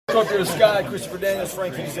Up to the Sky, Christopher Daniels,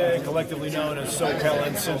 Frankie Zay, collectively known as SoCal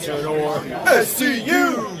Uncensored or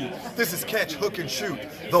SCU! This is Catch, Hook, and Shoot,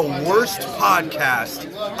 the worst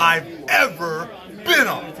podcast I've ever been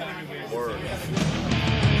on. Word.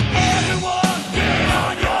 Everyone get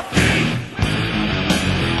on your feet.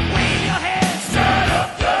 Wave your hands, turn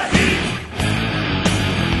up the heat.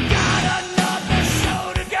 Got another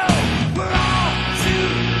show to go. We're all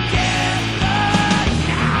together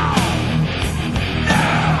now.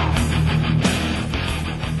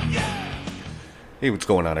 Hey, what's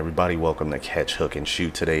going on, everybody? Welcome to Catch, Hook, and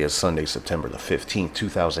Shoot. Today is Sunday, September the 15th,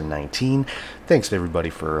 2019. Thanks to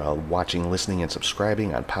everybody for watching, listening, and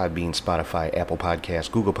subscribing on Podbean, Spotify, Apple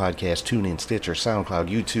Podcasts, Google Podcasts, TuneIn, Stitcher, SoundCloud,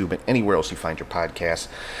 YouTube, and anywhere else you find your podcasts.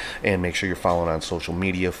 And make sure you're following on social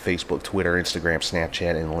media, Facebook, Twitter, Instagram,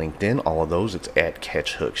 Snapchat, and LinkedIn. All of those, it's at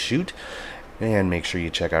Catch, Hook, Shoot. And make sure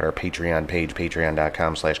you check out our Patreon page,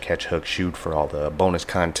 patreon.com/catchhookshoot, for all the bonus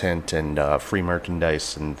content and free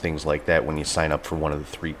merchandise and things like that when you sign up for one of the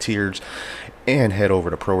 3 tiers. And head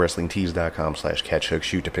over to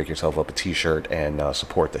prowrestlingtees.com/catchhookshoot to pick yourself up a t-shirt and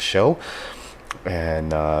support the show.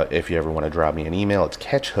 And if you ever want to drop me an email, it's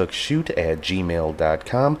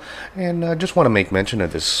catchhookshoot@gmail.com. And just want to make mention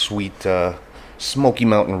of this sweet Smoky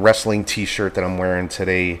Mountain Wrestling t-shirt that I'm wearing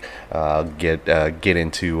today.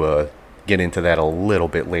 Get into that a little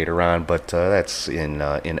bit later on, but that's in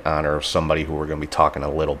honor of somebody who we're going to be talking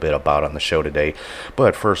a little bit about on the show today.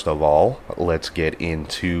 But first of all, let's get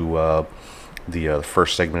into the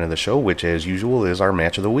first segment of the show, which, as usual, is our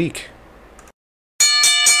match of the week.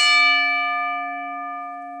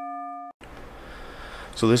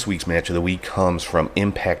 So this week's match of the week comes from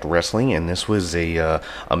Impact Wrestling, and this was a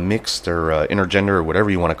mixed or intergender or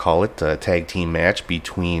whatever you want to call it, tag team match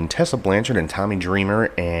between Tessa Blanchard and Tommy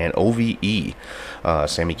Dreamer and OVE,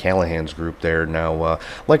 Sami Callihan's group there. Now,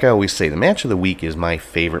 like I always say, the match of the week is my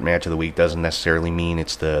favorite match of the week. Doesn't necessarily mean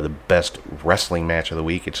it's the best wrestling match of the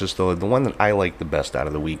week. It's just the one that I like the best out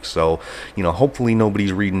of the week. So, hopefully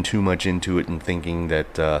nobody's reading too much into it and thinking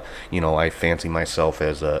that, I fancy myself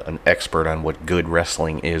as an expert on what good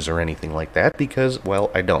wrestling is or anything like that, because,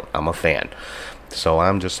 well, I don't. I'm a fan. So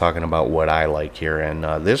I'm just talking about what I like here, and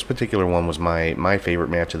this particular one was my favorite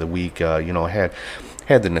match of the week.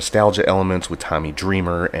 Had the nostalgia elements with Tommy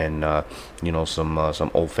Dreamer and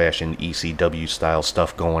some old-fashioned ECW style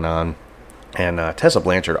stuff going on. And Tessa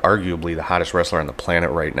Blanchard, arguably the hottest wrestler on the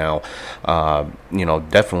planet right now.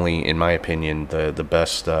 Definitely, in my opinion, the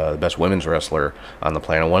best women's wrestler on the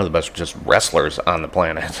planet. One of the best just wrestlers on the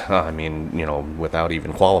planet. Without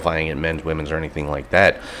even qualifying in men's, women's, or anything like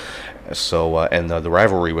that. So, and the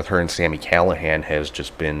rivalry with her and Sami Callihan has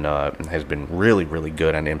just been really, really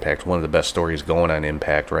good on Impact. One of the best stories going on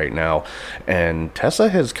Impact right now. And Tessa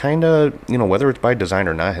has kind of, whether it's by design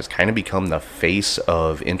or not, has kind of become the face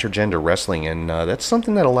of intergender wrestling, and that's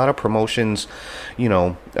something that a lot of promotions,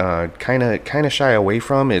 kind of shy away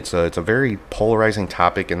from. It's a very polarizing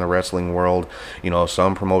topic in the wrestling world.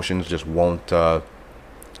 Some promotions just won't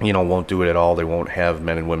do it at all. They won't have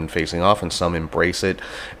men and women facing off, and some embrace it.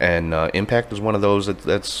 And Impact is one of those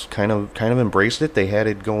that's kind of embraced it. They had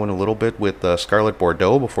it going a little bit with Scarlett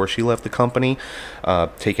Bordeaux before she left the company,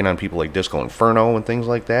 taking on people like Disco Inferno and things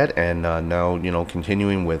like that. And now,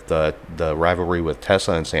 continuing with the rivalry with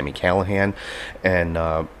Tessa and Sami Callihan. And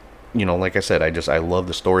like I said, I love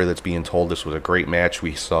the story that's being told. This was a great match.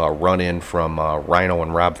 We saw a run-in from Rhino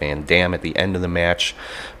and Rob Van Dam at the end of the match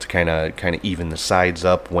to kind of even the sides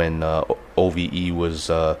up when OVE was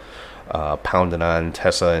pounding on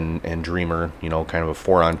Tessa and Dreamer, kind of a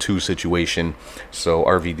 4-on-2 situation. So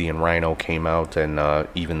RVD and Rhino came out and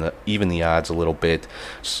even the odds a little bit.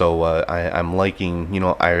 So I'm liking,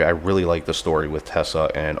 I really like the story with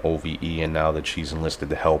Tessa and OVE, and now that she's enlisted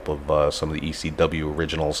the help of some of the ECW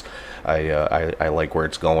originals, I like where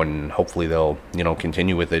it's going, and hopefully they'll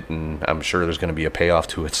continue with it, and I'm sure there's going to be a payoff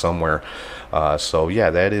to it somewhere. So yeah,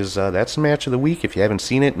 that's the match of the week. If you haven't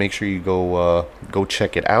seen it, make sure you go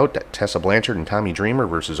check it out. Tessa Blanchard and Tommy Dreamer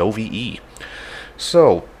versus OVE.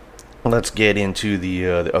 So let's get into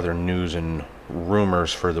the other news and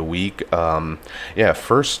rumors for the week.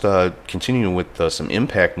 First, continuing with some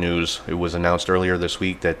Impact news, it was announced earlier this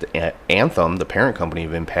week that Anthem, the parent company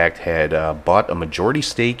of Impact, had bought a majority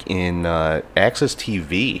stake in Access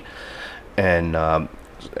TV, and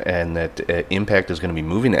that Impact is going to be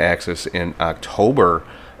moving to Access in October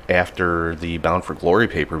after the Bound for Glory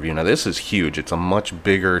pay-per-view. Now, this is huge. It's a much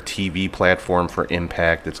bigger TV platform for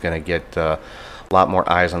Impact. It's going to get a lot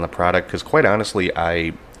more eyes on the product, because quite honestly,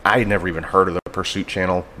 I I had never even heard of the Pursuit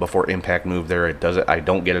channel before Impact moved there. I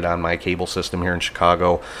don't get it on my cable system here in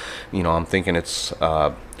Chicago. I'm thinking it's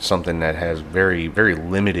something that has very, very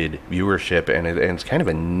limited viewership, and it's kind of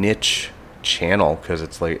a niche channel because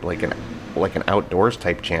it's like an outdoors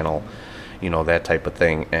type channel, that type of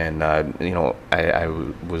thing. And I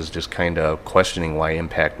was just kind of questioning why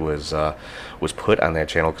Impact was put on that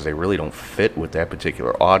channel, because they really don't fit with that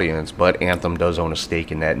particular audience. But Anthem does own a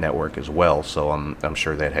stake in that network as well, so I'm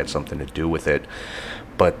sure that had something to do with it.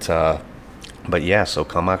 But yeah, so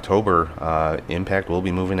come October, Impact will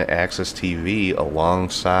be moving to Access TV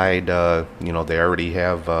alongside, they already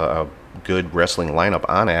have a good wrestling lineup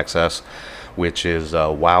on Access, which is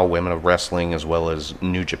WOW Women of Wrestling as well as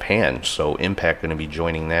New Japan. So Impact going to be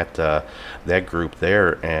joining that group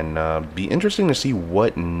there, and be interesting to see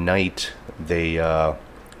what night they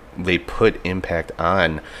put Impact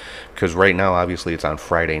on, because right now obviously it's on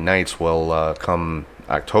Friday nights. Well, come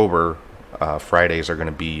October, Fridays are going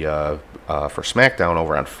to be for SmackDown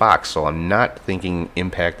over on Fox. So I'm not thinking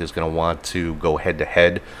Impact is going to want to go head to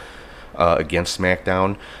head against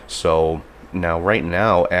SmackDown. So right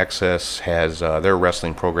now, Access has their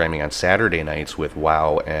wrestling programming on Saturday nights with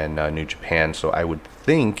WOW and New Japan. So I would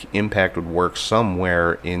think Impact would work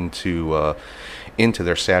somewhere into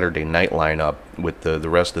their Saturday night lineup with the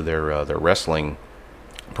rest of their wrestling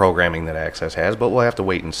programming that Access has, but we'll have to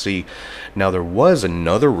wait and see. Now, there was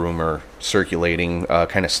another rumor circulating,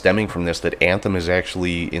 kind of stemming from this, that Anthem is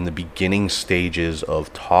actually in the beginning stages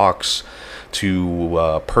of talks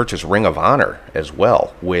to purchase Ring of Honor as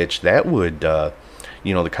well, which that would, the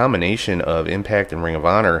combination of Impact and Ring of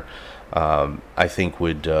Honor, I think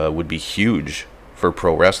would be huge for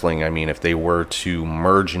pro wrestling. I mean, if they were to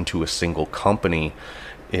merge into a single company,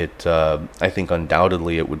 I think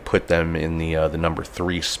undoubtedly it would put them in the number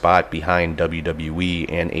 3 spot behind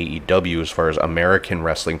WWE and AEW as far as American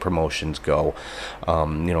wrestling promotions go.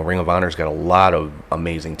 Ring of Honor's got a lot of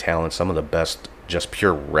amazing talent. Some of the best just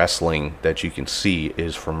pure wrestling that you can see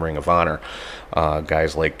is from Ring of Honor.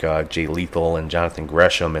 Guys like Jay Lethal and Jonathan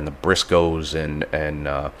Gresham and the Briscoes and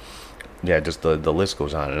just the list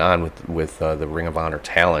goes on and on with the Ring of Honor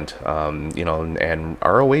talent. And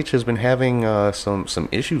ROH has been having some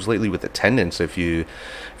issues lately with attendance. If you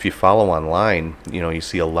follow online, you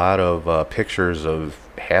see a lot of pictures of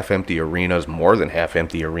half-empty arenas, more than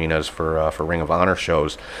half-empty arenas for Ring of Honor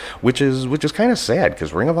shows, which is kind of sad,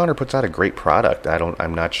 because Ring of Honor puts out a great product.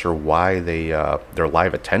 I'm not sure why their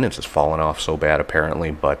live attendance has fallen off so bad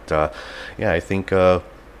apparently, but I think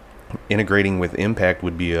integrating with Impact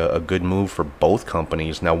would be a good move for both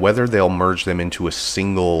companies. Now, whether they'll merge them into a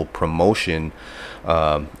single promotion,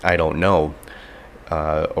 I don't know.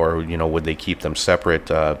 Or would they keep them separate,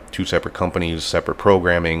 2 separate companies, separate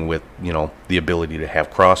programming with, the ability to have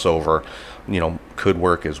crossover, could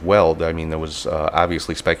work as well. I mean, there was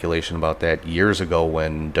obviously speculation about that years ago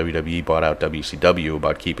when WWE bought out WCW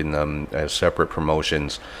about keeping them as separate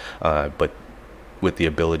promotions, but with the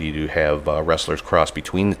ability to have wrestlers cross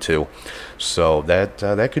between the two. So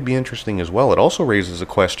that could be interesting as well. It also raises a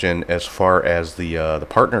question as far as the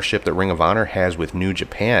partnership that Ring of Honor has with New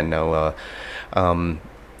Japan. Now,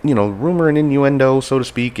 rumor and innuendo, so to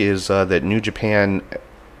speak, is that New Japan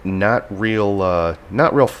not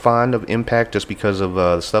real fond of Impact, just because of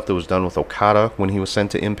the stuff that was done with Okada when he was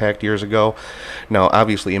sent to Impact years ago. Now,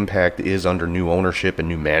 obviously, Impact is under new ownership and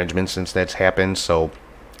new management since that's happened, so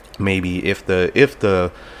maybe if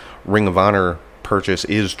the Ring of Honor purchase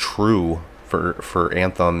is true for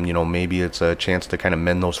Anthem, maybe it's a chance to kind of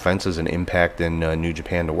mend those fences and Impact and New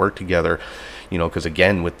Japan to work together, because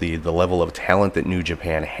again, with the level of talent that New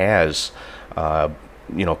Japan has,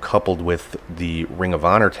 coupled with the Ring of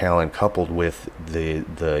Honor talent, coupled with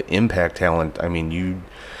the Impact talent, I mean,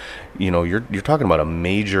 you're talking about a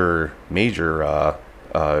major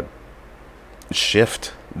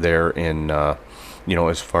shift there in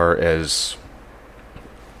as far as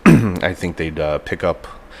I think they'd pick up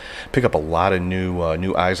a lot of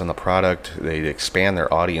new eyes on the product. They'd expand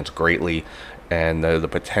their audience greatly, and the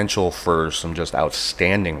potential for some just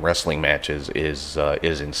outstanding wrestling matches is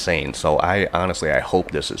insane. So I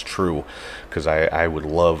hope this is true, because I would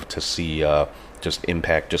love to see just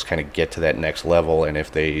Impact just kind of get to that next level. And if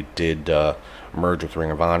they did merge with Ring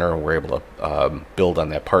of Honor and we're able to build on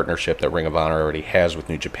that partnership that Ring of Honor already has with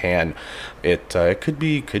New Japan, it could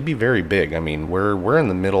be very big. I mean, we're in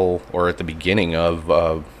the middle or at the beginning of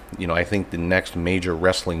I think the next major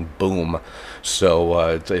wrestling boom. So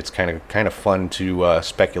it's kind of fun to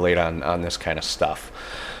speculate on this kind of stuff.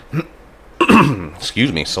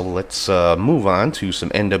 Excuse me. So let's move on to some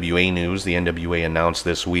NWA news. The NWA announced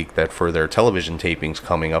this week that for their television tapings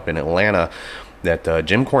coming up in Atlanta, that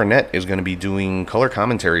Jim Cornette is going to be doing color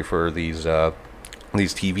commentary for these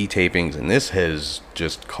TV tapings, and this has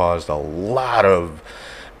just caused a lot of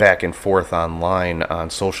back and forth online on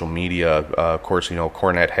social media. Of course,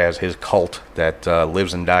 Cornette has his cult that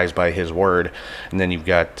lives and dies by his word, and then you've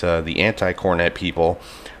got the anti-Cornette people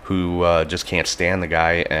who just can't stand the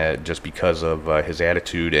guy just because of his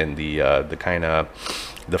attitude and the kind of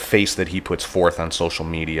the face that he puts forth on social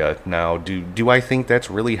media. Now, do I think that's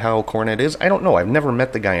really how Cornette is? I don't know. I've never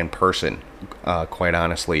met the guy in person, quite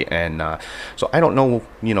honestly, and so I don't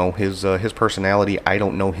know, his personality. I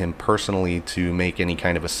don't know him personally to make any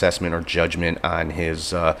kind of assessment or judgment on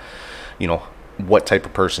his, what type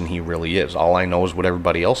of person he really is. All I know is what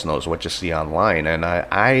everybody else knows, what you see online, and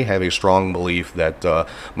I have a strong belief that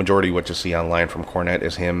majority of what you see online from Cornette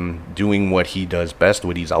is him doing what he does best,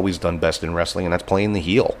 what he's always done best in wrestling, and that's playing the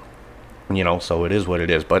heel. So it is what it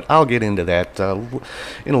is. But I'll get into that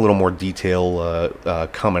in a little more detail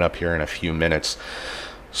coming up here in a few minutes.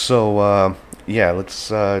 So, let's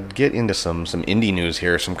get into some indie news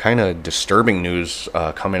here. Some kind of disturbing news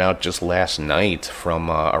coming out just last night from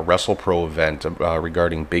a WrestlePro event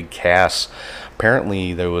regarding Big Cass.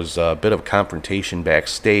 Apparently, there was a bit of confrontation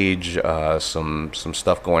backstage, some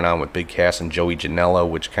stuff going on with Big Cass and Joey Janela,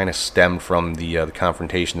 which kind of stemmed from the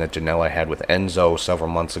confrontation that Janela had with Enzo several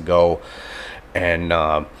months ago. And,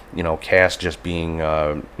 Cass just being,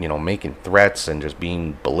 making threats and just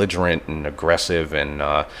being belligerent and aggressive. And,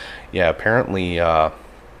 apparently,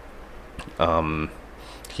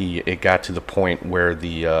 it got to the point where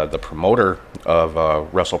the promoter of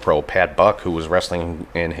WrestlePro, Pat Buck, who was wrestling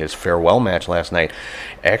in his farewell match last night,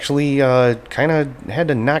 actually kind of had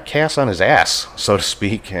to knock Cass on his ass, so to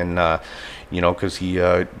speak. And, because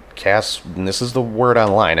Cass, and this is the word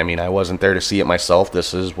online. I mean, I wasn't there to see it myself.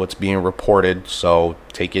 This is what's being reported, so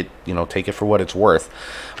take it for what it's worth.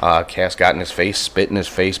 Cass got in his face, spit in his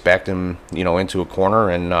face, backed him, into a corner,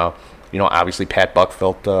 and obviously Pat Buck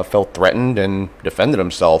felt threatened and defended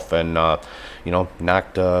himself, and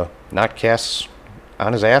knocked Cass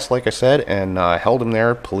on his ass, like I said, and held him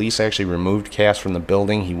there. Police actually removed Cass from the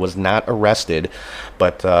building. He was not arrested,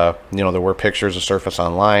 but there were pictures of surface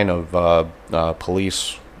online of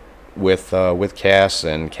police with Cass,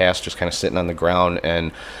 and Cass just kind of sitting on the ground,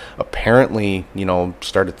 and apparently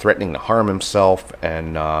started threatening to harm himself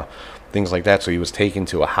and things like that. So he was taken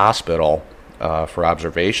to a hospital for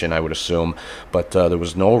observation, I would assume, but there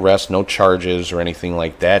was no arrest, no charges or anything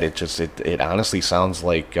like that. It honestly sounds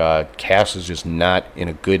like Cass is just not in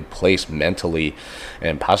a good place mentally,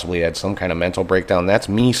 and possibly had some kind of mental breakdown. That's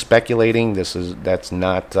me speculating. That's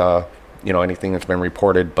not anything that's been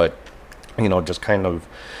reported, but just kind of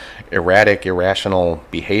erratic, irrational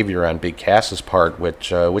behavior on Big Cass's part, which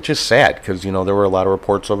is sad, because there were a lot of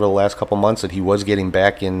reports over the last couple months that he was getting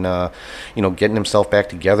back in, getting himself back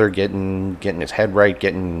together, getting his head right,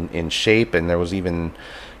 getting in shape, and there was even,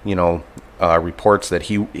 reports that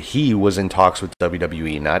he was in talks with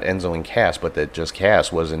WWE, not Enzo and Cass, but that just Cass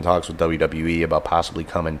was in talks with WWE about possibly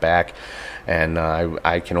coming back, and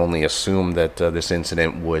I can only assume that this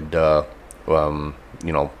incident would,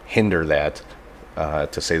 hinder that.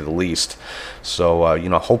 To say the least. So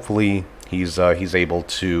hopefully he's able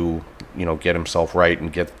to get himself right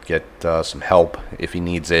and get some help if he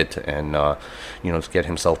needs it, and to get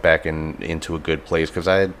himself back into a good place, because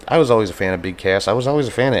I was always a fan of Big Cass. I was always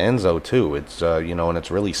a fan of Enzo too. It's and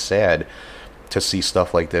it's really sad to see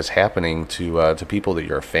stuff like this happening to people that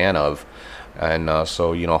you're a fan of. And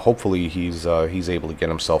so hopefully he's able to get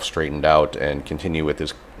himself straightened out and continue with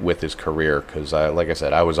his career, because like I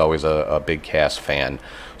said, I was always a big Cass fan.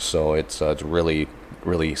 So it's really,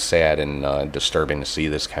 really sad and disturbing to see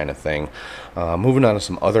this kind of thing. Moving on to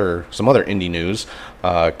some other indie news,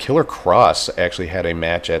 Killer Kross actually had a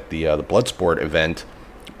match at the Bloodsport event.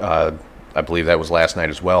 I believe that was last night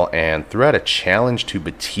as well, and threw out a challenge to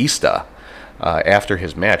Batista after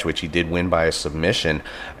his match, which he did win by a submission.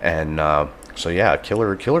 And so yeah,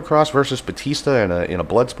 Killer Kross versus Batista in a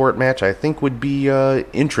Bloodsport match, I think would be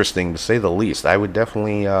interesting, to say the least. I would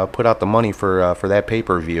definitely put out the money for that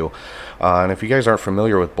pay-per-view. And if you guys aren't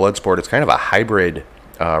familiar with Bloodsport, it's kind of a hybrid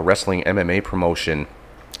wrestling MMA promotion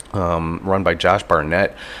run by Josh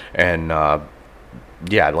Barnett. And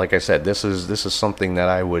like I said, this is something that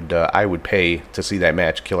I would pay to see that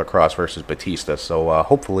match, Killer Kross versus Batista. So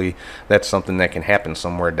hopefully that's something that can happen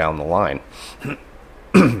somewhere down the line.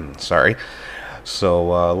 Sorry.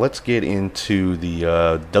 So let's get into the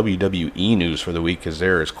WWE news for the week, because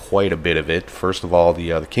there is quite a bit of it. First of all,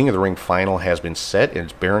 the King of the Ring final has been set.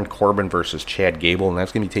 It's Baron Corbin versus Chad Gable, and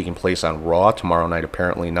that's going to be taking place on Raw tomorrow night,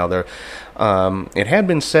 apparently. Now, it had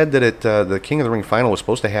been said that the King of the Ring final was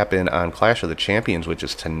supposed to happen on Clash of the Champions, which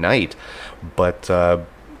is tonight, but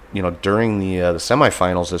during the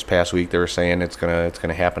semifinals this past week, they were saying it's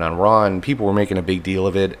gonna happen on Raw, and people were making a big deal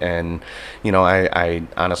of it. And I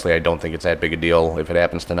honestly don't think it's that big a deal if it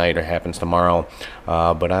happens tonight or happens tomorrow.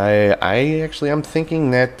 But I'm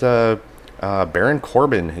thinking that Baron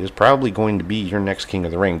Corbin is probably going to be your next King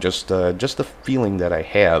of the Ring. Just the feeling that I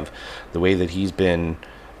have, the way that he's been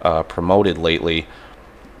promoted lately.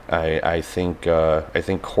 I think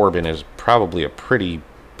Corbin is probably a pretty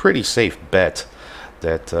safe bet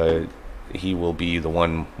that he will be the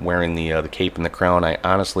one wearing the cape and the crown. I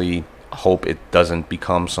honestly hope it doesn't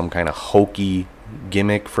become some kind of hokey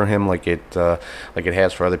gimmick for him like it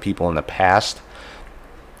has for other people in the past.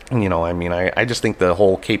 I just think the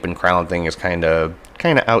whole cape and crown thing is kind of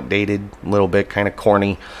outdated, a little bit, kind of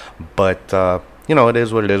corny, but it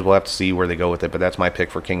is what it is. We'll have to see where they go with it, but that's my pick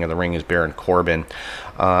for King of the Ring is Baron Corbin.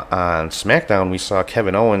 On SmackDown, we saw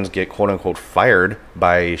Kevin Owens get quote-unquote fired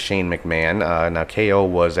by Shane McMahon. Now, KO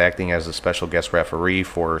was acting as a special guest referee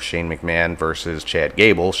for Shane McMahon versus Chad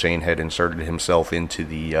Gable. Shane had inserted himself into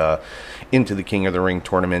the King of the Ring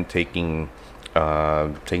tournament, taking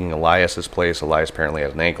Elias's place. Elias apparently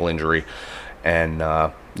has an ankle injury, and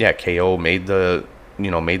KO made the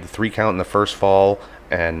 3 count in the first fall,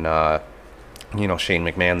 and Shane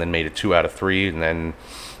McMahon then made it 2 out of 3, and then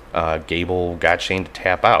Gable got Shane to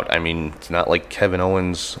tap out. It's not like Kevin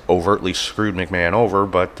Owens overtly screwed McMahon over,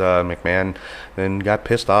 but McMahon then got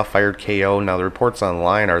pissed off, fired KO. Now, the reports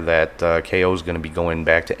online are that KO is going to be going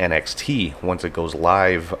back to NXT once it goes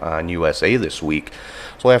live on USA this week.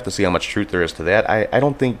 So we'll have to see how much truth there is to that. I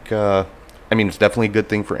don't think... it's definitely a good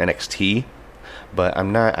thing for NXT, but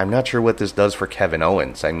I'm not sure what this does for Kevin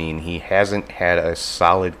Owens. He hasn't had a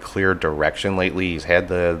solid, clear direction lately. He's had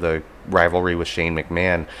the rivalry with Shane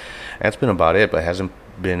McMahon. That's been about it, but hasn't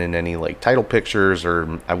been in any title pictures or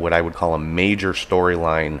what I would call a major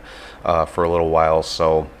storyline for a little while.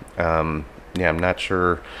 So I'm not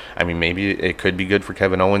sure. Maybe it could be good for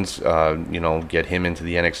Kevin Owens, get him into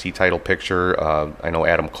the NXT title picture. I know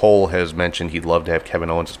Adam Cole has mentioned he'd love to have Kevin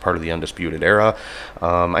Owens as part of the Undisputed Era.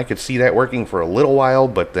 I could see that working for a little while,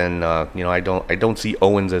 but then, I don't see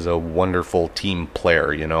Owens as a wonderful team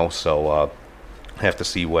player, so have to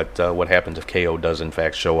see what happens if KO does in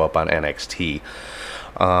fact show up on NXT.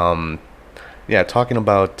 Talking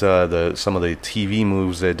about some of the TV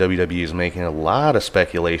moves that WWE is making, a lot of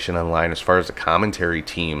speculation online as far as the commentary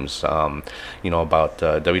teams. About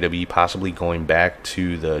WWE possibly going back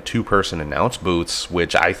to the 2-person announce booths,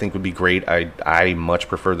 which I think would be great. I much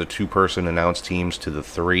prefer the 2-person announce teams to the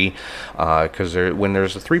 3, because when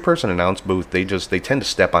there's a 3-person announce booth, they tend to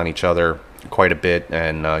step on each other quite a bit,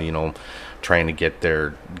 and trying to get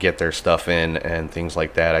their stuff in and things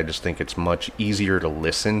like that. I just think it's much easier to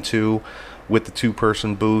listen to with the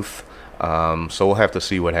 2-person booth. So we'll have to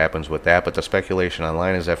see what happens with that. But the speculation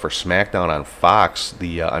online is that for SmackDown on Fox,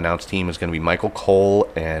 the announced team is going to be Michael Cole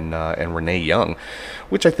and Renee Young,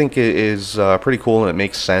 which I think is pretty cool, and it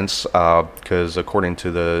makes sense because according to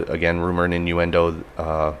the, again, rumor and innuendo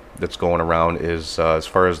that's going around is as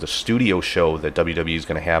far as the studio show that WWE is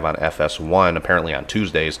going to have on FS1, apparently on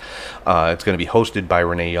Tuesdays, it's going to be hosted by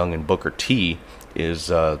Renee Young and Booker T,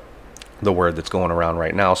 is the word that's going around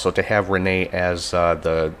right now. So to have Renee as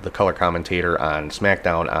the color commentator on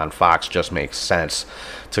SmackDown on Fox just makes sense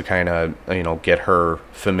to kind of get her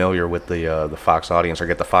familiar with the Fox audience, or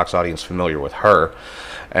get the Fox audience familiar with her.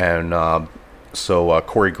 And so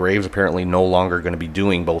Corey Graves apparently no longer going to be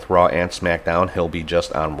doing both Raw and SmackDown. He'll be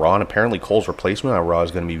just on Raw. And apparently Cole's replacement on Raw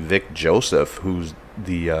is going to be Vic Joseph, who's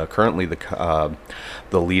currently the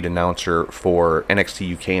lead announcer for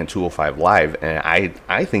NXT UK and 205 Live, and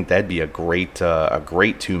I think that'd be a great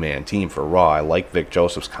 2-man team for Raw. I like Vic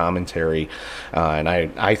Joseph's commentary, and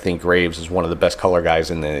I think Graves is one of the best color guys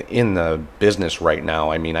in the business right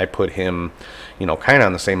now. I put him, kind of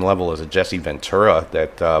on the same level as a Jesse Ventura,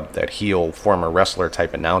 that heel former wrestler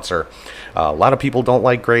type announcer. A lot of people don't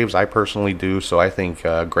like Graves. I personally do, so I think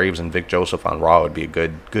Graves and Vic Joseph on Raw would be a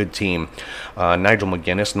good team. Nigel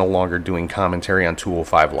McGuinness no longer doing commentary on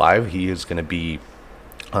 205 Live. He is going to be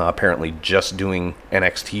apparently just doing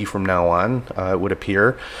NXT from now on, it would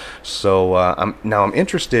appear. So I'm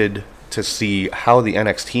interested to see how the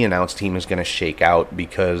NXT announce team is going to shake out,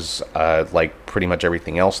 because like pretty much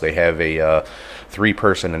everything else, they have a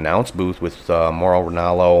 3-person announce booth with Mauro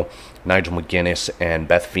Ranallo, Nigel McGuinness and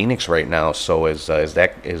Beth Phoenix right now. So is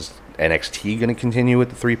NXT going to continue with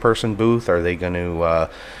the 3-person booth? Are they going to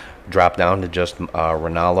drop down to just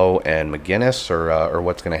Ranallo and McGuinness, or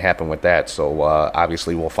what's going to happen with that? So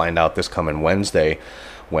obviously we'll find out this coming Wednesday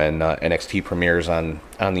when NXT premieres on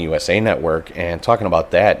the USA Network. And talking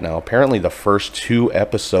about that, now apparently the first 2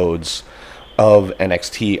 episodes of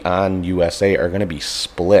NXT on USA are going to be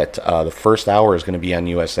split. The first hour is going to be on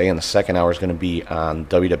USA, and the second hour is going to be on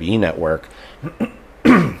WWE Network.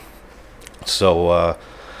 So,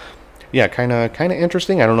 yeah, kind of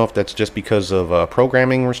interesting. I don't know if that's just because of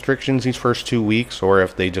programming restrictions these first 2 weeks, or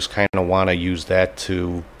if they just kind of want to use that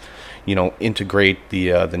to, integrate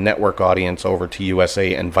the network audience over to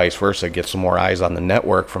USA and vice versa, get some more eyes on the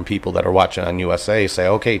network from people that are watching on USA. Say,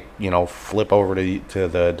 okay, flip over to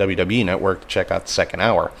the WWE Network to check out the second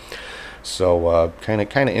hour. So kind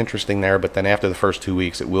of interesting there. But then after the first 2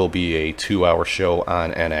 weeks, it will be a 2-hour show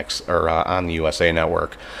on on the USA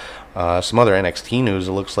Network. Some other NXT news.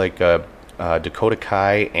 It looks like Dakota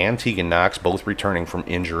Kai and Tegan Nox both returning from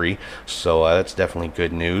injury, so that's definitely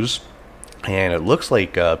good news. And it looks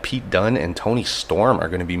like Pete Dunne and Toni Storm are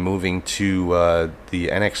going to be moving to the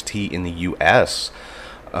NXT in the U.S.,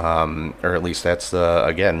 or at least that's,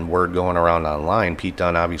 again, word going around online. Pete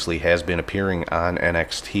Dunne obviously has been appearing on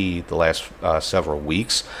NXT the last several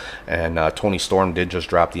weeks, and Toni Storm did just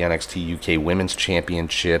drop the NXT UK Women's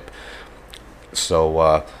Championship.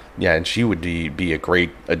 So, yeah, and she would be a great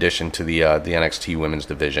addition to the NXT Women's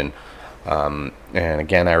division. And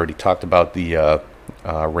again, I already talked about the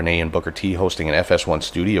Renee and Booker T hosting an FS1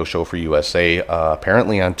 studio show for USA.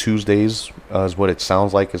 Apparently on Tuesdays is what it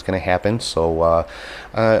sounds like is going to happen. So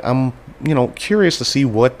I'm curious to see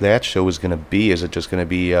what that show is going to be. Is it just going to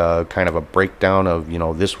be kind of a breakdown of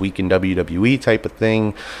this week in WWE type of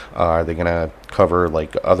thing? Are they going to cover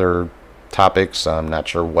like other topics? I'm not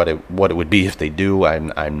sure what it would be if they do.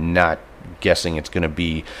 I'm not guessing it's going to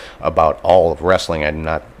be about all of wrestling. I'm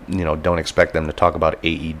not, don't expect them to talk about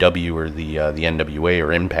AEW or the NWA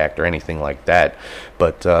or Impact or anything like that.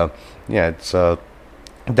 But yeah, it's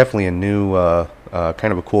definitely a new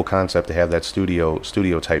kind of a cool concept to have that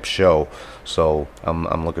studio type show. So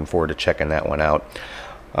I'm looking forward to checking that one out.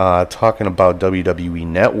 Talking about WWE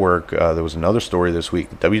Network, there was another story this week.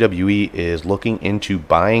 WWE is looking into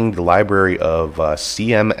buying the library of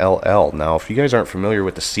CMLL. Now, if you guys aren't familiar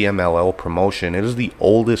with the CMLL promotion, it is the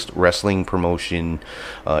oldest wrestling promotion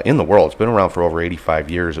in the world. It's been around for over 85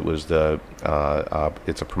 years. It was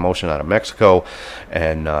it's a promotion out of Mexico,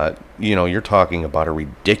 and you're talking about a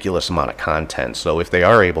ridiculous amount of content. So if they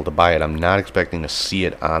are able to buy it, I'm not expecting to see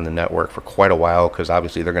it on the network for quite a while, because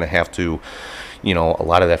obviously they're going to have to. A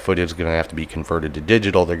lot of that footage is going to have to be converted to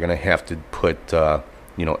digital. They're going to have to put,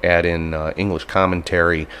 add in English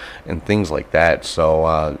commentary and things like that.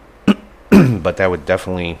 So, but that would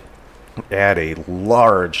definitely add a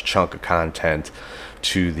large chunk of content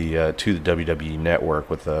to the WWE Network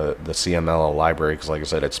with the CMLL library, because, like I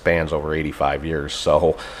said, it spans over 85 years.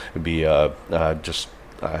 So it'd be it's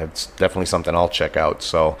definitely something I'll check out.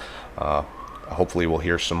 So hopefully we'll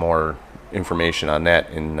hear some more information on that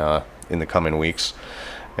in the coming weeks.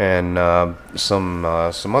 And some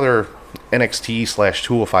other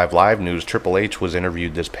NXT/205 Live news. Triple H was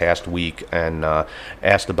interviewed this past week and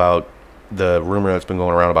asked about the rumor that's been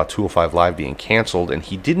going around about 205 Live being canceled, and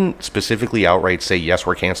he didn't specifically outright say, yes,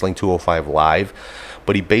 we're canceling 205 Live,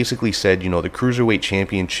 but he basically said, the Cruiserweight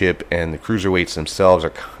Championship and the Cruiserweights themselves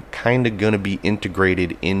are kind of going to be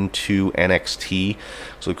integrated into NXT,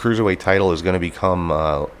 so the Cruiserweight title is going to become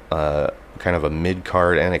kind of a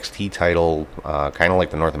mid-card NXT title, kind of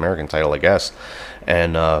like the North American title, I guess.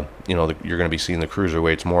 And you're going to be seeing the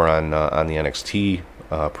Cruiserweights more on the NXT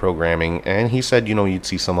programming. And he said, you'd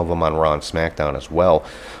see some of them on Raw and SmackDown as well.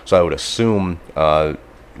 So I would assume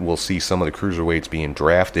we'll see some of the Cruiserweights being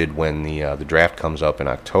drafted when the draft comes up in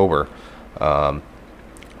October.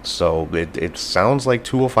 So it sounds like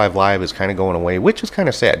 205 Live is kind of going away, which is kind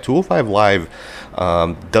of sad. 205 Live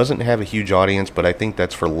doesn't have a huge audience, but I think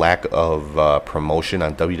that's for lack of promotion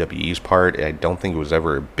on WWE's part. I don't think it was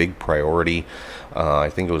ever a big priority. I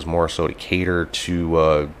think it was more so to cater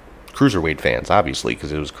to Cruiserweight fans, obviously,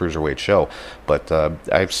 because it was a Cruiserweight show. But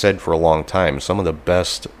I've said for a long time, some of the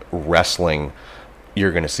best wrestling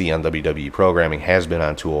you're going to see on WWE programming has been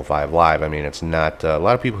on 205 Live. I mean, it's not a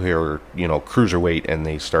lot of people hear Cruiserweight and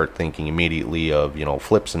they start thinking immediately of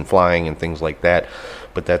flips and flying and things like that,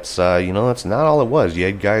 but that's that's not all it was. You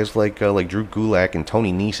had guys like Drew Gulak and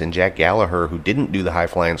Tony Nese and Jack Gallagher who didn't do the high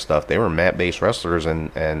flying stuff. They were mat-based wrestlers,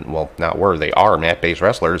 and well, they are mat-based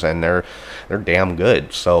wrestlers, and they're damn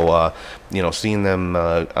good. So seeing them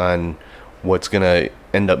on what's going to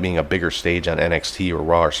end up being a bigger stage on NXT or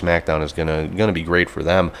Raw or SmackDown is gonna be great for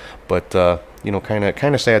them. But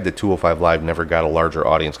kind of sad that 205 Live never got a larger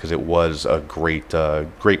audience, because it was a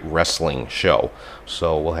great wrestling show.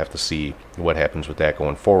 So we'll have to see what happens with that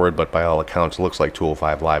going forward. But by all accounts, it looks like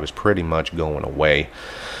 205 Live is pretty much going away.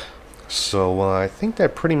 So I think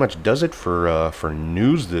that pretty much does it for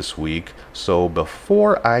news this week. So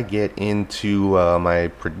before I get into my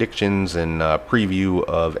predictions and preview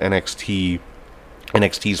of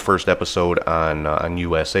NXT's first episode on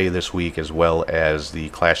USA this week, as well as the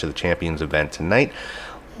Clash of the Champions event tonight,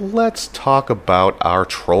 let's talk about our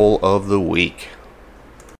Troll of the Week.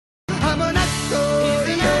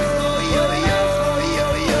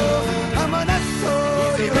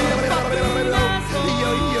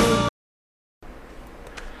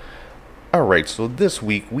 Alright, so this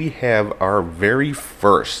week we have our very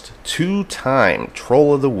first two-time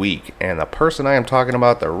Troll of the Week, and the person I am talking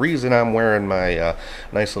about, the reason I'm wearing my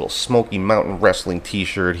nice little Smoky Mountain Wrestling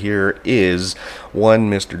t-shirt here, is one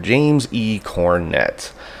Mr. James E.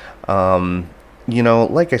 Cornette.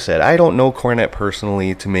 Like I said, I don't know Cornette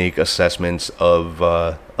personally to make assessments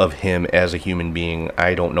of him as a human being.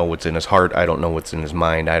 I don't know what's in his heart, I don't know what's in his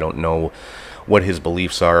mind, I don't know what his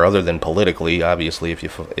beliefs are, other than politically. Obviously, if you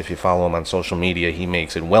follow him on social media, he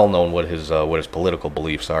makes it well known what his political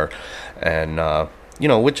beliefs are, and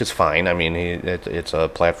which is fine. I mean, it's a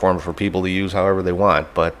platform for people to use however they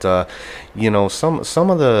want. But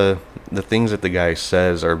some of the things that the guy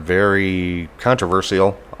says are very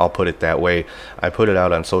controversial. I'll put it that way. I put it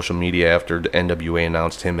out on social media after the NWA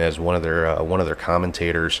announced him as one of their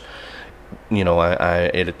commentators.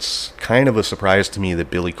 It's kind of a surprise to me that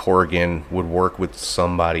Billy Corgan would work with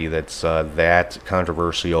somebody that's that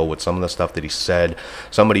controversial with some of the stuff that he said,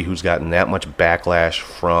 somebody who's gotten that much backlash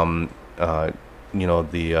from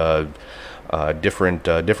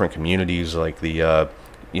different communities, like the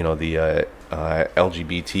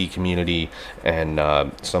LGBT community,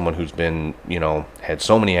 and someone who's been, had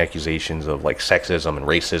so many accusations of like sexism and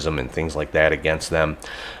racism and things like that against them.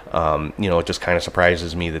 It just kind of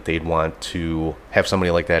surprises me that they'd want to have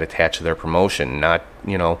somebody like that attached to their promotion. Not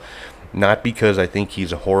because I think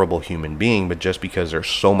he's a horrible human being, but just because there's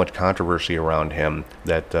so much controversy around him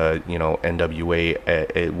that,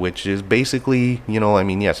 NWA, which is basically,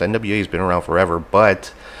 yes, NWA has been around forever,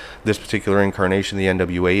 but this particular incarnation of the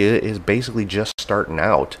NWA is basically just starting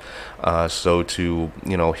out. So to,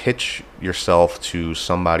 hitch yourself to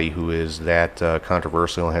somebody who is that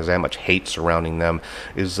controversial and has that much hate surrounding them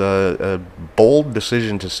is a bold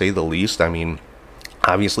decision, to say the least. I mean,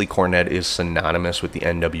 obviously Cornette is synonymous with the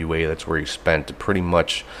NWA. That's where he spent pretty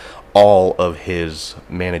much all of his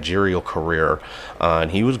managerial career,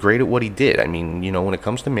 and he was great at what he did. I mean, when it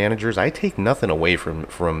comes to managers, I take nothing away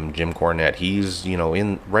from Jim Cornette. He's,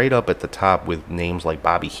 in right up at the top with names like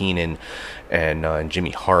Bobby Heenan and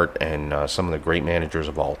Jimmy Hart and some of the great managers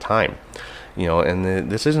of all time.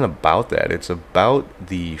 This isn't about that. It's about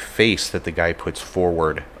the face that the guy puts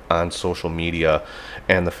forward on social media,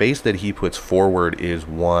 and the face that he puts forward is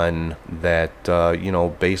one that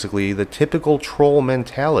basically the typical troll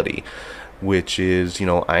mentality, which is,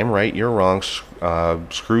 I'm right, you're wrong,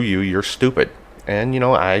 screw you, you're stupid. And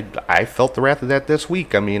I felt the wrath of that this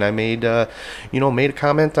week. I mean, I made a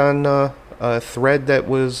comment on a thread that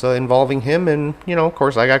was involving him, and of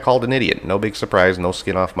course I got called an idiot. No big surprise, no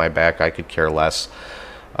skin off my back, I could care less.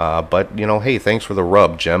 But hey, thanks for the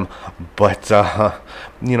rub, Jim. But all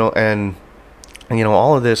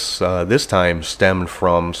of this this time stemmed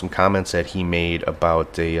from some comments that he made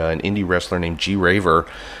about an indie wrestler named G Raver.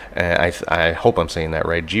 I hope I'm saying that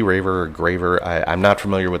right, G Raver or Graver. I'm not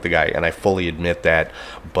familiar with the guy, and I fully admit that.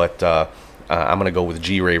 But I'm gonna go with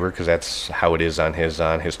G Raver because that's how it is on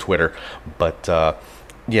his Twitter. But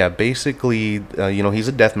yeah, basically, he's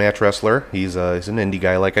a deathmatch wrestler. He's an indie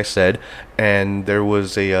guy, like I said, and there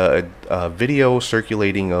was a video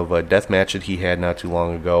circulating of a deathmatch that he had not too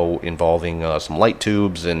long ago involving some light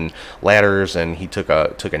tubes and ladders, and he took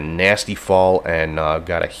a nasty fall and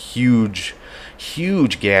got a huge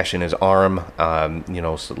gash in his arm. So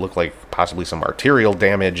it looked like possibly some arterial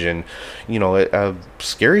damage, and a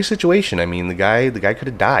scary situation. I mean, the guy could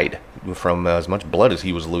have died from as much blood as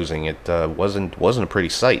he was losing. It wasn't a pretty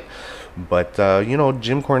sight. But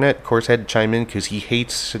Jim Cornette, of course, had to chime in because he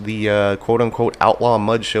hates the quote unquote outlaw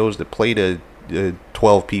mud shows that play to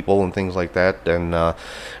 12 people and things like that. And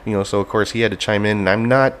so of course he had to chime in. And I'm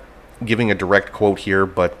not giving a direct quote here,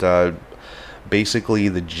 but basically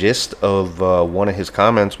the gist of one of his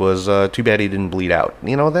comments was, too bad he didn't bleed out.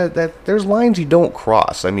 You know, that there's lines you don't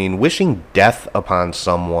cross. I mean, wishing death upon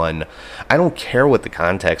someone, I don't care what the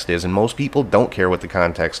context is, and most people don't care what the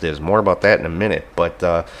context is. More about that in a minute. But,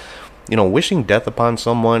 you know, wishing death upon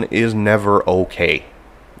someone is never okay.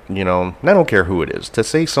 You know, I don't care who it is. To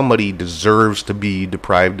say somebody deserves to be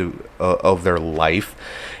deprived of their life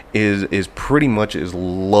is pretty much as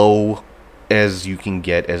low as you can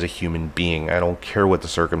get as a human being. I don't care what the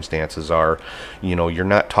circumstances are. You know, you're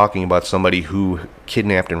not talking about somebody who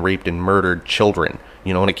kidnapped and raped and murdered children.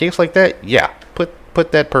 You know, in a case like that, yeah,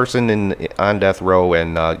 put that person on death row,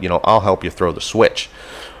 and you know, I'll help you throw the switch.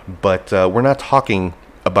 But we're not talking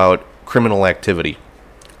about criminal activity.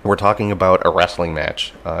 We're talking about a wrestling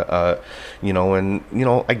match, you know, and, you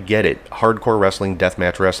know, I get it. Hardcore wrestling,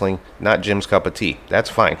 deathmatch wrestling, not Jim's cup of tea. That's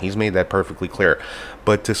fine. He's made that perfectly clear.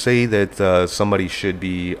 But to say that somebody should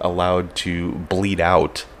be allowed to bleed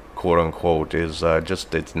out, quote unquote, is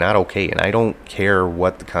just, it's not okay. And I don't care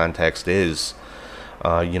what the context is.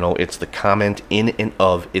 You know, it's the comment in and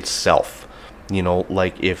of itself. You know,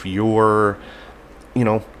 like if you're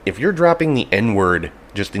dropping the N-word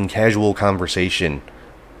just in casual conversation,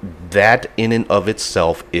 that in and of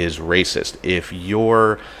itself is racist. If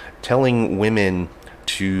you're telling women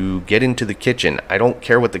to get into the kitchen, I don't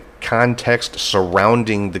care what the context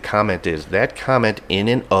surrounding the comment is. That comment in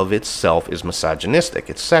and of itself is misogynistic.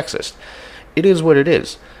 It's sexist. It is what it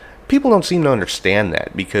is. People don't seem to understand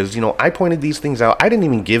that because, you know, I pointed these things out. I didn't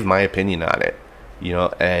even give my opinion on it, you know,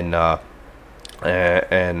 and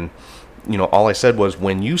you know, all I said was,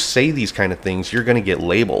 when you say these kind of things, you're going to get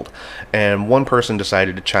labeled. And one person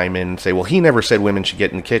decided to chime in and say, well, he never said women should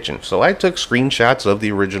get in the kitchen. So I took screenshots of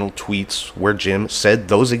the original tweets where Jim said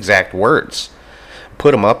those exact words,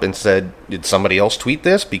 put them up and said, did somebody else tweet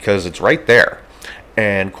this? Because it's right there.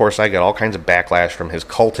 And, of course, I got all kinds of backlash from his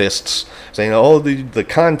cultists saying, oh, the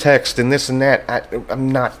context and this and that.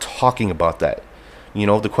 I'm not talking about that. You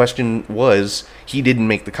know, the question was, he didn't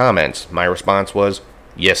make the comments. My response was,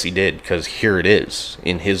 yes, he did, because here it is,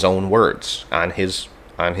 in his own words, on his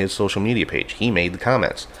social media page. He made the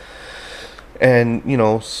comments. And, you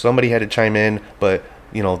know, somebody had to chime in, but,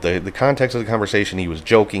 you know, the context of the conversation, he was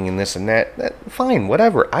joking and this and that, fine,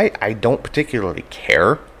 whatever. I don't particularly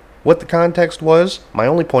care what the context was. My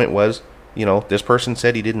only point was, you know, this person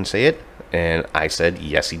said he didn't say it, and I said,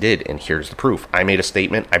 yes, he did, and here's the proof. I made a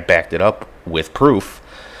statement, I backed it up with proof.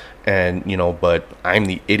 And, you know, but I'm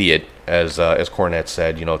the idiot, as Cornette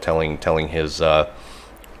said, you know, telling his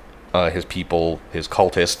people, his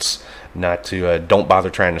cultists, not to don't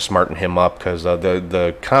bother trying to smarten him up, because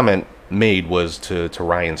the comment made was to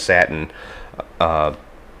Ryan Satin,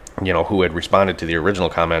 you know, who had responded to the original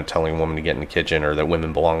comment telling women to get in the kitchen, or that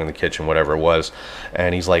women belong in the kitchen, whatever it was.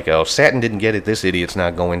 And he's like, oh, Satin didn't get it, this idiot's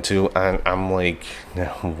not going to. I'm like,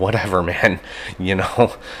 whatever, man. You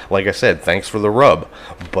know, like I said, thanks for the rub.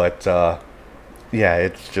 But, yeah,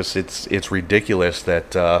 it's just, it's ridiculous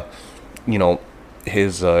that, you know,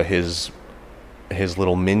 his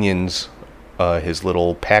little minions, his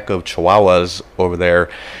little pack of chihuahuas over there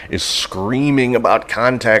is screaming about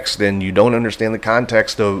context, and you don't understand the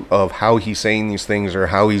context of how he's saying these things or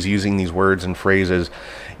how he's using these words and phrases.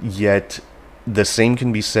 Yet the same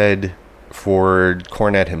can be said for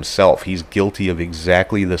Cornette himself. He's guilty of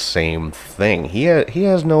exactly the same thing. He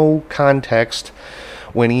has no context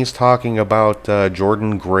when he's talking about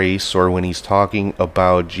Jordan Grace, or when he's talking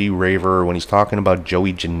about G. Raver, or when he's talking about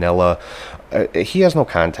Joey Janela. He has no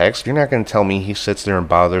context. You're not going to tell me he sits there and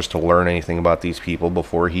bothers to learn anything about these people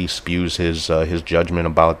before he spews his judgment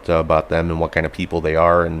about them and what kind of people they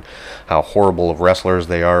are and how horrible of wrestlers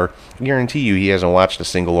they are. I guarantee you he hasn't watched a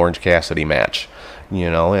single Orange Cassidy match,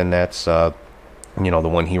 you know, and that's you know, the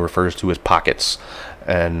one he refers to as Pockets,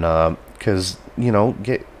 and because you know,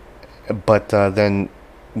 then.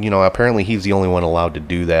 You know, apparently he's the only one allowed to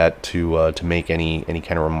do that, to make any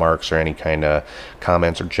kind of remarks or any kind of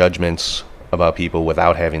comments or judgments about people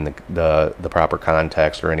without having the proper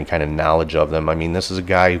context or any kind of knowledge of them. I mean, this is a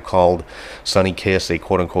guy who called Sonny Kiss a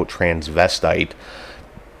quote-unquote transvestite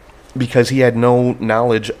because he had no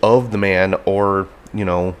knowledge of the man or, you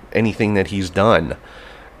know, anything that he's done.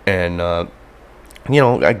 And, you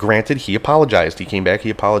know, granted, he apologized. He came back, he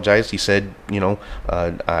apologized. He said, you know,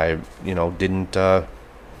 I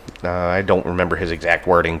don't remember his exact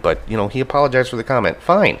wording, but, you know, he apologized for the comment.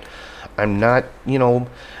 Fine. I'm not, you know,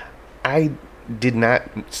 I did not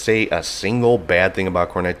say a single bad thing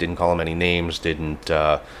about Cornette, didn't call him any names, didn't,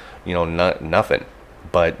 you know, nothing.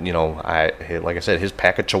 But, like I said, his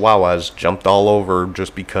pack of chihuahuas jumped all over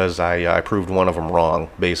just because I proved one of them wrong,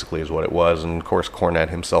 basically is what it was. And, of course, Cornette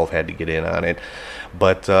himself had to get in on it.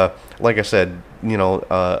 But, like I said,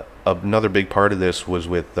 another big part of this was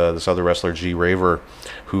with this other wrestler, G. Raver,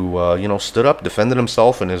 who, stood up, defended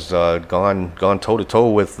himself, and has gone toe-to-toe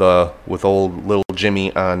with old little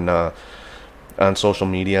Jimmy on social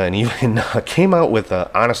media, and even came out with,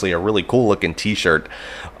 honestly, a really cool-looking T-shirt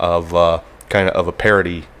of kind of a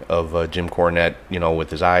parody of Jim Cornette, with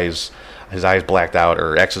his eyes blacked out,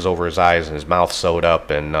 or X's over his eyes, and his mouth sewed up,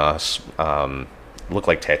 and looked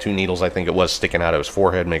like tattoo needles, I think it was, sticking out of his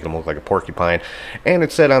forehead, making him look like a porcupine. And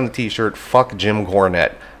it said on the T-shirt, "Fuck Jim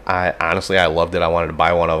Cornette." I loved it. I wanted to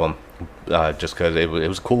buy one of them. Just because it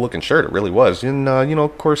was a cool looking shirt, it really was. And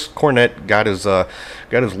of course, Cornette got his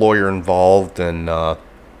lawyer involved and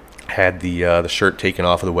had the shirt taken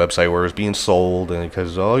off of the website where it was being sold, and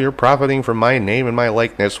because you're profiting from my name and my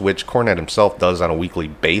likeness, which Cornette himself does on a weekly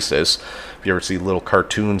basis. If you ever see little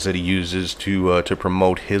cartoons that he uses to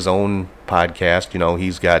promote his own podcast,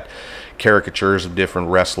 he's got caricatures of different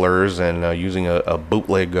wrestlers and using a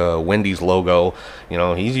bootleg Wendy's logo.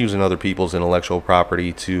 He's using other people's intellectual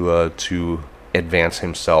property to advance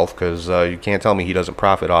himself, because you can't tell me he doesn't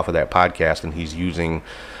profit off of that podcast, and he's using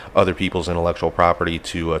other people's intellectual property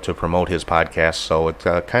to promote his podcast. So it's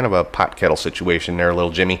kind of a pot kettle situation there, little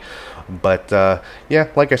Jimmy. But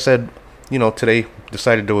like I said, today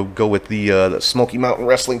decided to go with the Smoky Mountain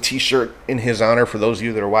Wrestling T-shirt in his honor for those of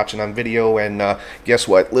you that are watching on video. And guess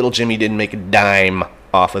what? Little Jimmy didn't make a dime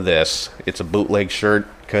off of this. It's a bootleg shirt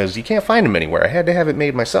because you can't find them anywhere. I had to have it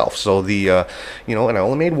made myself. So and I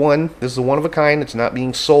only made one. This is a one of a kind. It's not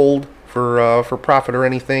being sold for profit or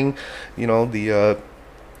anything.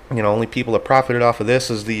 Only people that profited off of this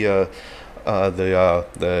is the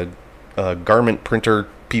garment printer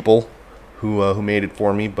people who made it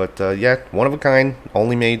for me. But one of a kind,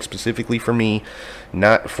 only made specifically for me,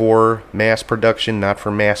 not for mass production, not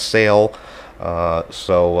for mass sale.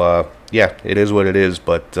 It is what it is.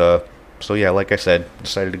 But like I said,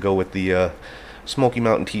 decided to go with the Smoky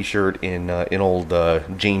Mountain T-shirt in old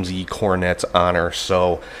James E. Cornette's honor.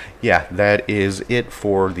 So that is it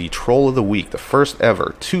for the Troll of the Week, the first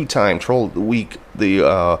ever two-time Troll of the Week,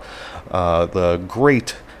 the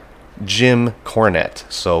great Jim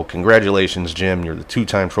Cornette. So congratulations, Jim. You're the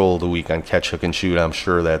two-time Troll of the Week on Catch, Hook, and Shoot. I'm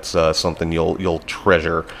sure that's something you'll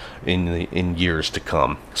treasure in years to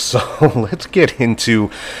come. So let's get into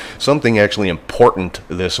something actually important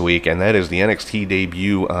this week, and that is the NXT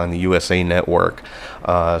debut on the USA Network.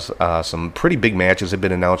 Some pretty big matches have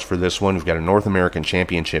been announced for this one. We've got a North American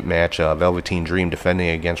Championship match, Velveteen Dream defending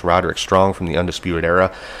against Roderick Strong from the Undisputed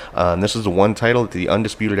Era. And this is the one title that the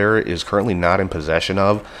Undisputed Era is currently not in possession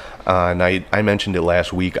of. And I mentioned it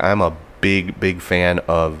last week. I'm a big fan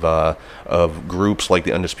of groups like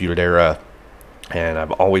the Undisputed Era, and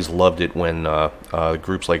I've always loved it when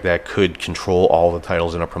groups like that could control all the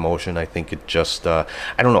titles in a promotion. I think it just I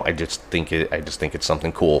don't know. I just think it's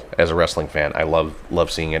something cool as a wrestling fan. I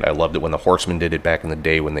love seeing it. I loved it when the Horsemen did it back in the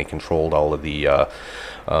day when they controlled all of the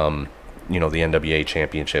the NWA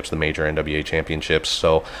championships, the major NWA championships.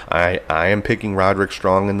 So I am picking Roderick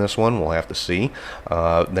Strong in this one. We'll have to see.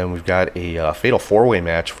 Then we've got a fatal four-way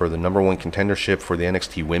match for the number one contendership for the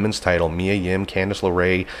NXT women's title. Mia Yim, Candice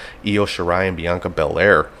LeRae, Io Shirai, and Bianca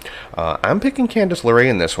Belair. I'm picking Candice LeRae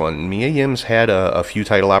in this one. Mia Yim's had a few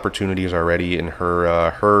title opportunities already, and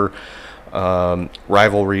her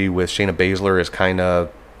rivalry with Shayna Baszler is kind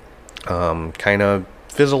of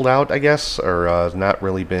fizzled out, I guess, or has not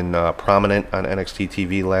really been prominent on NXT TV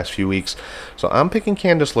the last few weeks. So I'm picking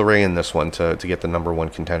Candice LeRae in this one to get the number one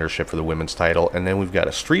contendership for the women's title. And then we've got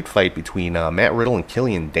a street fight between Matt Riddle and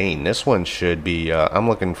Killian Dane. This one should be, I'm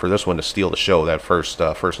looking for this one to steal the show, that first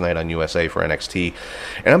night on USA for NXT.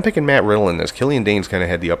 And I'm picking Matt Riddle in this. Killian Dane's kind of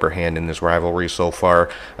had the upper hand in this rivalry so far.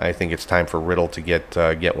 I think it's time for Riddle to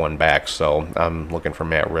get one back. So I'm looking for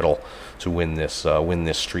Matt Riddle to win this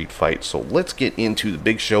street fight. So let's get into the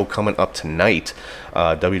big show coming up tonight.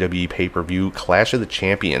 WWE pay-per-view, Clash of the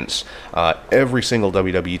Champions. Every single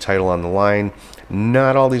WWE title on the line.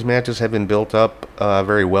 Not all these matches have been built up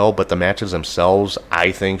very well, but the matches themselves,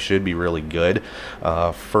 I think, should be really good.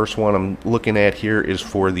 First one I'm looking at here is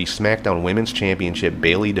for the SmackDown Women's Championship,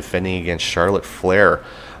 Bayley defending against Charlotte Flair.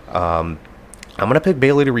 I'm going to pick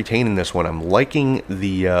Bayley to retain in this one. I'm liking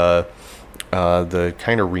the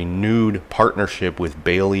kind of renewed partnership with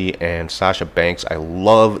Bayley and Sasha Banks. I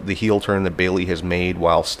love the heel turn that Bayley has made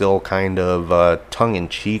while still kind of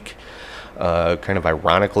tongue-in-cheek kind of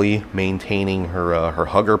ironically maintaining her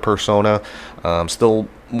hugger persona. Still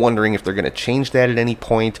wondering if they're going to change that at any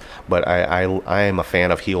point, but I am a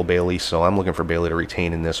fan of heel Bayley, so I'm looking for Bayley to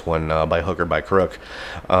retain in this one by hook or by crook.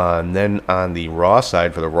 And then on the Raw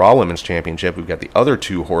side, for the Raw Women's Championship, we've got the other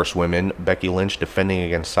two horsewomen, Becky Lynch defending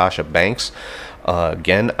against Sasha Banks.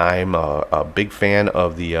 Again, I'm a big fan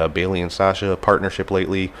of the Bayley and Sasha partnership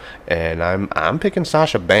lately, and I'm picking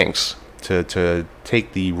Sasha Banks to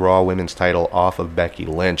take the Raw Women's title off of Becky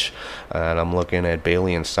Lynch, and I'm looking at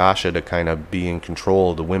Bayley and Sasha to kind of be in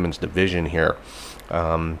control of the women's division here.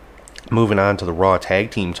 Moving on to the Raw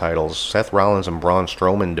Tag Team titles, Seth Rollins and Braun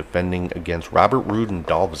Strowman defending against Robert Roode and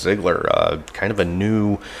Dolph Ziggler. Kind of a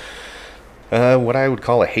new, what I would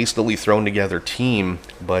call a hastily thrown together team,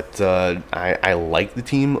 but I like the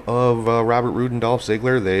team of Robert Roode and Dolph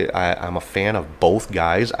Ziggler. I'm a fan of both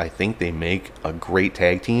guys. I think they make a great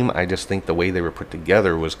tag team. I just think the way they were put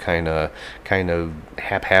together was kind of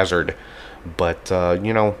haphazard. But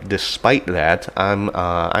despite that,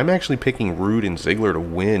 I'm actually picking Roode and Ziggler to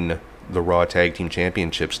win the Raw Tag Team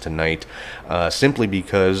Championships tonight, simply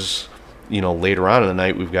because later on in the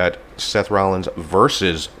night, we've got Seth Rollins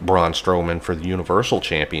versus Braun Strowman for the Universal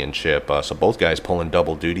Championship. So both guys pulling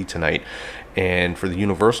double duty tonight. And for the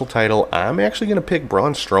Universal title, I'm actually going to pick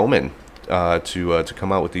Braun Strowman to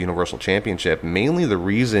come out with the Universal Championship. Mainly the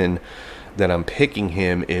reason that I'm picking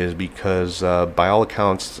him is because, by all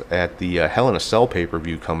accounts, at the Hell in a Cell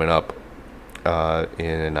pay-per-view coming up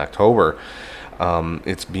in October,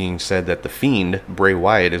 it's being said that The Fiend, Bray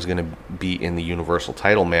Wyatt, is going to be in the Universal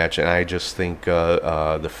title match, and I just think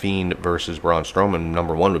The Fiend versus Braun Strowman,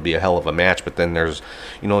 number one, would be a hell of a match, but then there's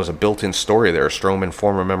a built-in story there. Strowman,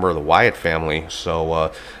 former member of the Wyatt family,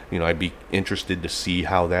 so, I'd be interested to see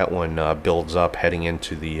how that one builds up heading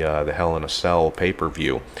into the Hell in a Cell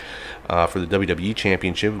pay-per-view. For the WWE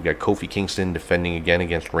Championship, we've got Kofi Kingston defending again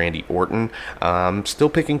against Randy Orton. Still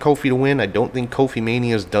picking Kofi to win. I don't think Kofi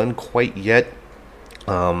Mania is done quite yet.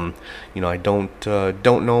 I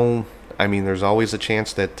don't know. I mean, there's always a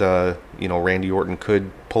chance that Randy Orton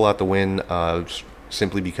could pull out the win,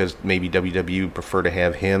 simply because maybe WWE prefer to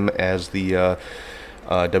have him as the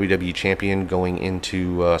WWE champion going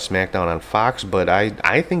into SmackDown on Fox, but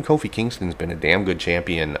I think Kofi Kingston's been a damn good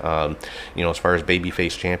champion. As far as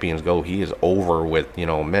babyface champions go, he is over with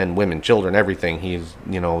men, women, children, everything. He's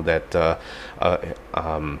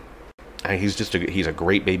he's a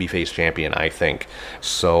great babyface champion, I think.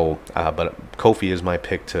 So, but Kofi is my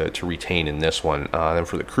pick to retain in this one. Then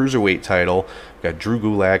for the Cruiserweight title, we've got Drew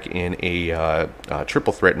Gulak in a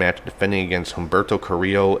triple threat match defending against Humberto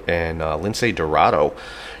Carrillo and Lince Dorado.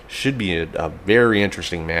 Should be a very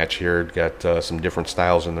interesting match here. Got some different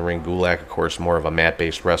styles in the ring. Gulak, of course, more of a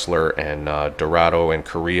mat-based wrestler, and Dorado and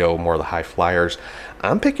Carrillo, more of the high flyers.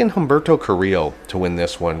 I'm picking Humberto Carrillo to win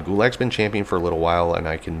this one. Gulak's been champion for a little while, and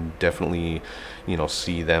I can definitely,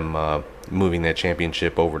 see them moving that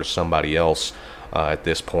championship over to somebody else at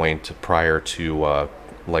this point, prior to,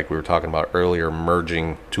 like we were talking about earlier,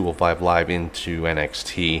 merging 205 Live into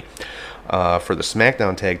NXT. For the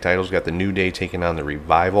SmackDown tag titles, we've got the New Day taking on the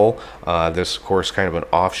Revival. This, of course, kind of an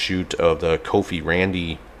offshoot of the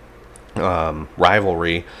Kofi-Randy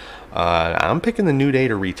rivalry. I'm picking the New Day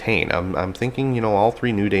to retain. I'm thinking, all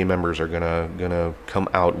three New Day members are gonna come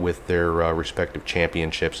out with their respective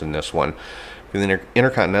championships in this one. For the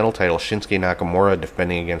Intercontinental title, Shinsuke Nakamura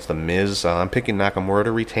defending against The Miz. I'm picking Nakamura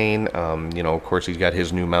to retain. Of course, he's got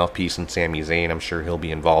his new mouthpiece in Sami Zayn. I'm sure he'll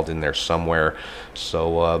be involved in there somewhere.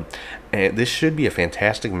 So this should be a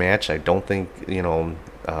fantastic match. I don't think,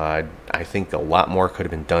 I think a lot more could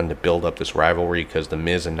have been done to build up this rivalry, because The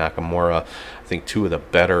Miz and Nakamura, I think, two of the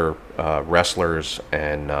better wrestlers,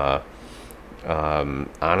 and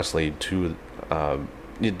honestly,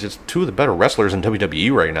 just two of the better wrestlers in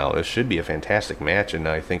WWE right now. This should be a fantastic match, and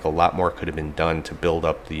I think a lot more could have been done to build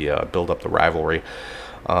up the rivalry.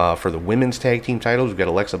 For the women's tag team titles, we've got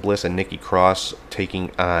Alexa Bliss and Nikki Cross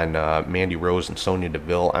taking on Mandy Rose and Sonya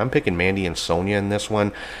Deville. I'm picking Mandy and Sonya in this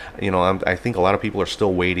one. I think a lot of people are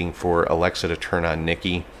still waiting for Alexa to turn on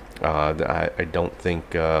Nikki. I don't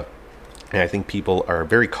think. I think people are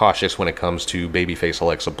very cautious when it comes to babyface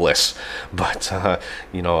Alexa Bliss. But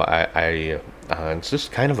it's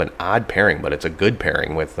just kind of an odd pairing, but it's a good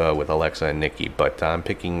pairing with Alexa and Nikki. But I'm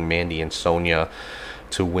picking Mandy and Sonya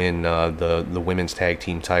to win the women's tag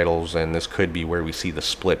team titles, and this could be where we see the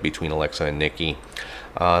split between Alexa and Nikki.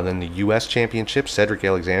 Then the U.S. Championship, Cedric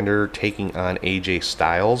Alexander taking on AJ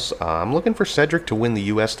Styles. I'm looking for Cedric to win the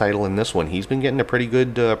U.S. title in this one. He's been getting a pretty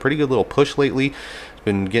good little push lately. He's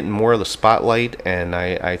been getting more of the spotlight, and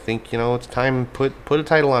I think it's time put a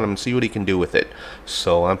title on him and see what he can do with it.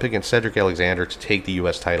 So I'm picking Cedric Alexander to take the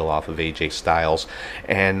U.S. title off of AJ Styles.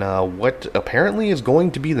 And what apparently is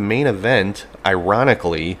going to be the main event,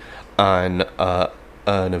 ironically, on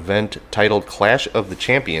an event titled Clash of the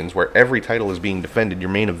Champions, where every title is being defended. Your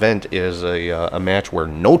main event is a match where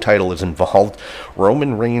no title is involved.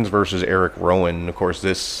 Roman Reigns versus Eric Rowan. Of course,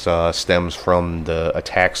 this stems from the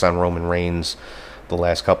attacks on Roman Reigns the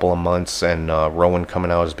last couple of months, and Rowan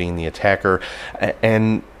coming out as being the attacker.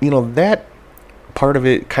 And, that part of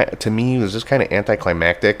it, to me, was just kind of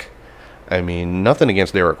anticlimactic. I mean, nothing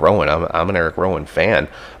against Eric Rowan. I'm an Eric Rowan fan.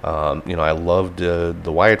 I loved the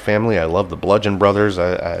Wyatt family. I loved the Bludgeon Brothers.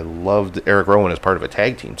 I loved Eric Rowan as part of a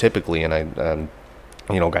tag team, typically, and I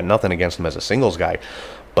got nothing against him as a singles guy.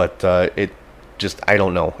 But it just, I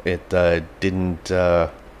don't know. It didn't.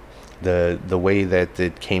 The way that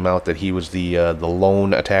it came out that he was the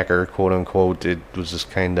lone attacker, quote unquote, it was just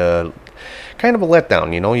kind of a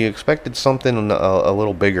letdown. You expected something a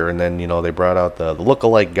little bigger, and then they brought out the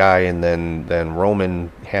look-alike guy, and then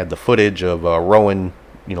Roman had the footage of Rowan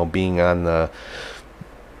being on the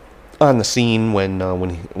scene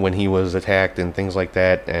when he was attacked and things like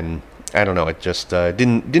that. And I don't know, it just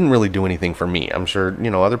didn't really do anything for me. I'm sure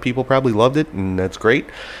other people probably loved it, and that's great.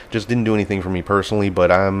 Just didn't do anything for me personally,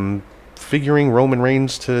 but I'm figuring Roman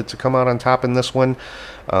Reigns to come out on top in this one.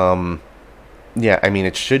 Yeah, I mean,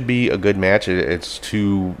 it should be a good match. It's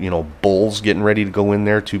two, bulls getting ready to go in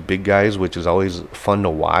there, two big guys, which is always fun to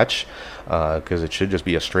watch, because it should just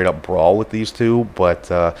be a straight-up brawl with these two. But,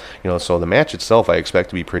 so the match itself I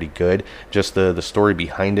expect to be pretty good. Just the story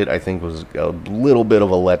behind it, I think, was a little bit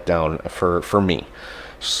of a letdown for me.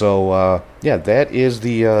 So, yeah, that is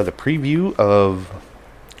the preview of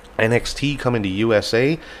NXT coming to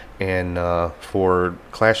USA, and for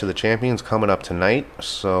Clash of the Champions coming up tonight.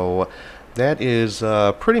 So that is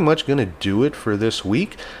pretty much going to do it for this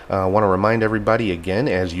week. I want to remind everybody again,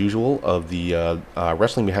 as usual, of the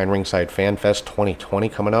Wrestling Behind Ringside Fan Fest 2020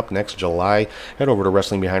 coming up next July. Head over to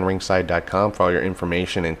WrestlingBehindRingside.com for all your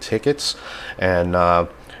information and tickets. And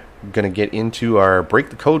going to get into our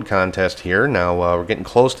Break the Code contest here. Now, we're getting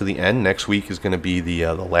close to the end. Next week is going to be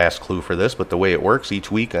the last clue for this, but the way it works,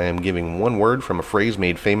 each week I am giving one word from a phrase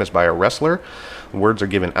made famous by a wrestler. The words are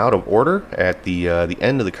given out of order at the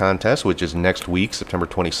end of the contest, which is next week, September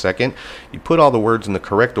 22nd. You put all the words in the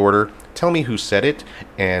correct order, tell me who said it,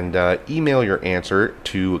 and email your answer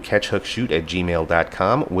to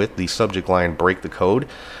catchhookshoot@gmail.com with the subject line Break the Code.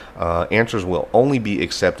 Answers will only be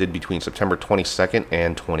accepted between September 22nd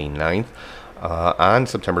and 29th. On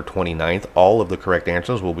September 29th, all of the correct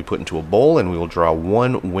answers will be put into a bowl, and we will draw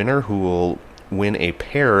one winner who will win a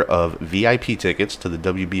pair of VIP tickets to the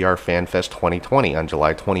WBR Fan Fest 2020 on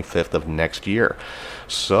July 25th of next year.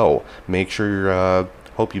 So make sure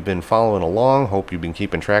hope you've been following along. Hope you've been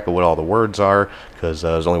keeping track of what all the words are, because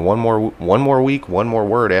there's only one more week, one more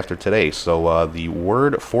word after today. So the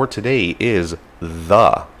word for today is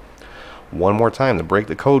the. One more time, the Break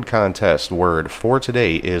the Code contest word for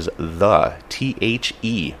today is the,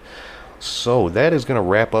 THE. So that is going to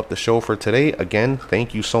wrap up the show for today. Again,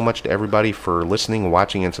 thank you so much to everybody for listening,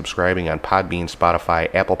 watching, and subscribing on Podbean, Spotify,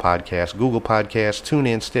 Apple Podcasts, Google Podcasts,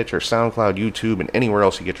 TuneIn, Stitcher, SoundCloud, YouTube, and anywhere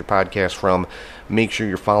else you get your podcasts from. Make sure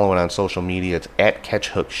you're following on social media. It's at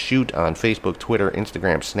CatchHookShoot on Facebook, Twitter,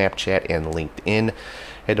 Instagram, Snapchat, and LinkedIn.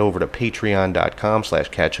 Head over to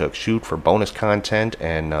patreon.com/catchhookshoot for bonus content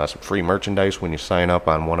and some free merchandise when you sign up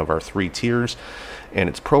on one of our 3 tiers. And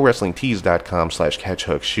it's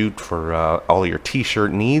prowrestlingtees.com/catchhookshoot for all your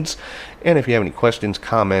t-shirt needs. And if you have any questions,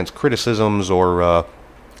 comments, criticisms, or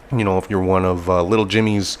if you're one of Little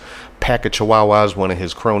Jimmy's pack of chihuahuas, one of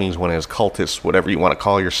his cronies, one of his cultists, whatever you want to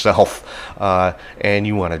call yourself, and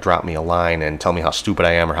you want to drop me a line and tell me how stupid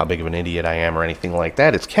I am or how big of an idiot I am or anything like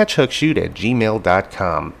that, it's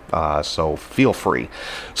catchhookshoot@gmail.com. So feel free.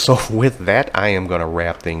 So with that, I am going to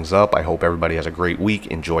wrap things up. I hope everybody has a great week.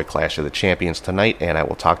 Enjoy Clash of the Champions tonight, and I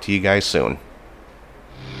will talk to you guys soon.